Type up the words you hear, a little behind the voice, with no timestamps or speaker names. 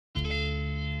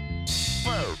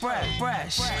Fresh.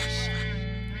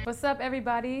 What's up,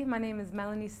 everybody? My name is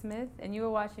Meleni Smith, and you are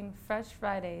watching Fresh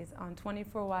Fridays on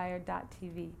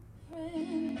 24wire.tv.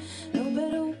 No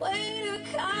better way to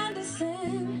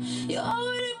condescend. You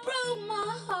already broke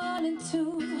my heart in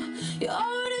two. You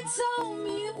already told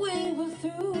me we were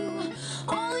through.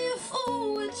 Only a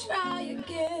fool would try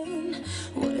again.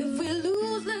 What if we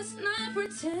lose? Let's not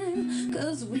pretend.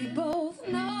 'Cause we both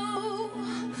know.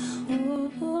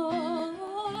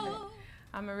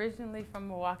 I'm originally from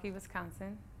Milwaukee,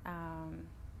 Wisconsin,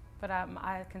 but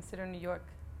I consider New York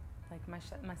like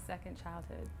my second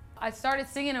childhood. I started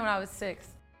singing when I was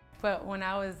 6, but when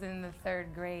I was in the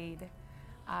 3rd grade,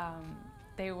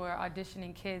 they were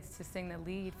auditioning kids to sing the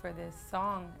lead for this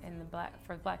song in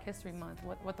for Black History Month.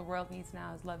 What the world needs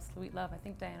now is love, sweet love. I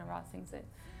think Diana Ross sings it.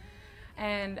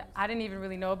 And I didn't even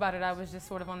really know about it. I was just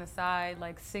sort of on the side,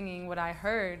 like singing what I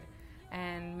heard.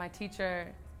 And my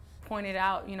teacher pointed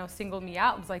out, singled me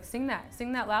out. Was like, sing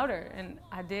that louder. And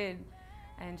I did.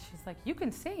 And she's like, you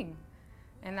can sing.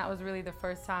 And that was really the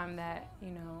first time that,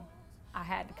 I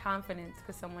had the confidence,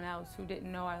 because someone else who didn't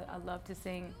know I loved to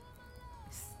sing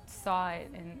saw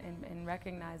it and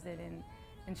recognized it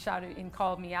and shouted and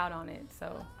called me out on it.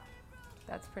 So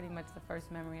that's pretty much the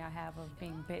first memory I have of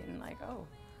being bitten, like, oh,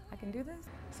 I can do this?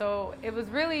 So it was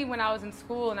really when I was in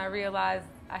school and I realized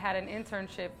I had an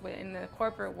internship in the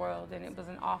corporate world, and it was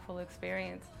an awful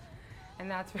experience. And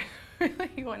that's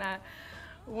really when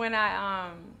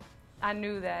I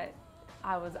knew that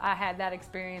I had that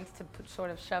experience to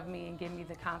sort of shove me and give me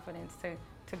the confidence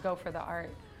to go for the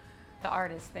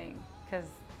artist thing. Because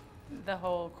the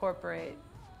whole corporate,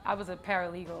 I was a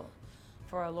paralegal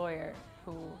for a lawyer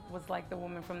who was like the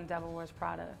woman from The Devil Wears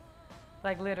Prada,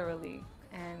 like literally,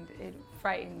 and it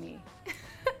frightened me.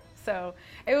 So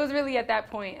it was really at that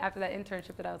point, after that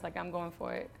internship, that I was like, I'm going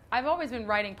for it. I've always been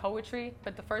writing poetry,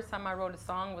 but the first time I wrote a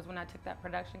song was when I took that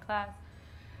production class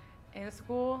in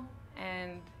school,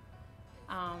 and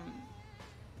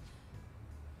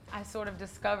I sort of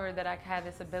discovered that I had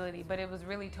this ability, but it was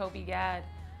really Toby Gad,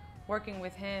 working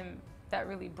with him, that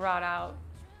really brought out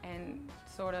and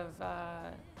sort of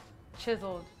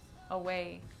chiseled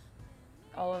away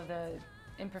all of the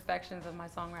imperfections of my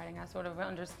songwriting. I sort of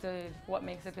understood what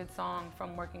makes a good song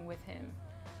from working with him.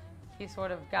 He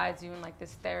sort of guides you in like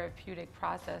this therapeutic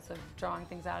process of drawing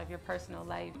things out of your personal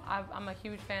life. I'm a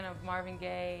huge fan of Marvin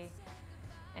Gaye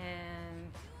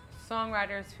and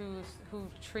songwriters who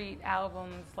treat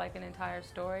albums like an entire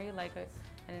story, like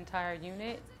an entire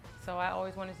unit. So I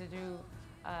always wanted to do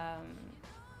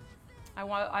I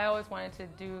always wanted to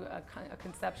do a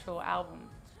conceptual album.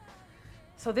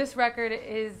 So this record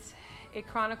it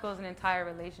chronicles an entire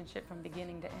relationship from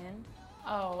beginning to end.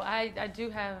 Oh, I do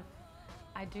have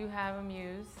a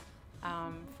muse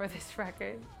for this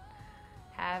record.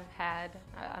 Have had.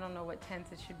 I don't know what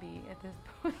tense it should be at this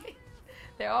point.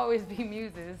 There always be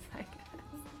muses, I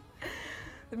guess.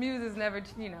 The muse is never,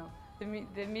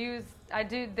 the muse.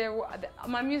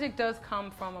 My music does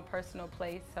come from a personal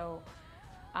place, so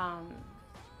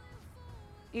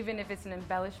even if it's an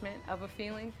embellishment of a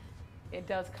feeling, it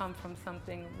does come from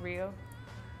something real.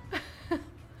 So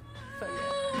yeah.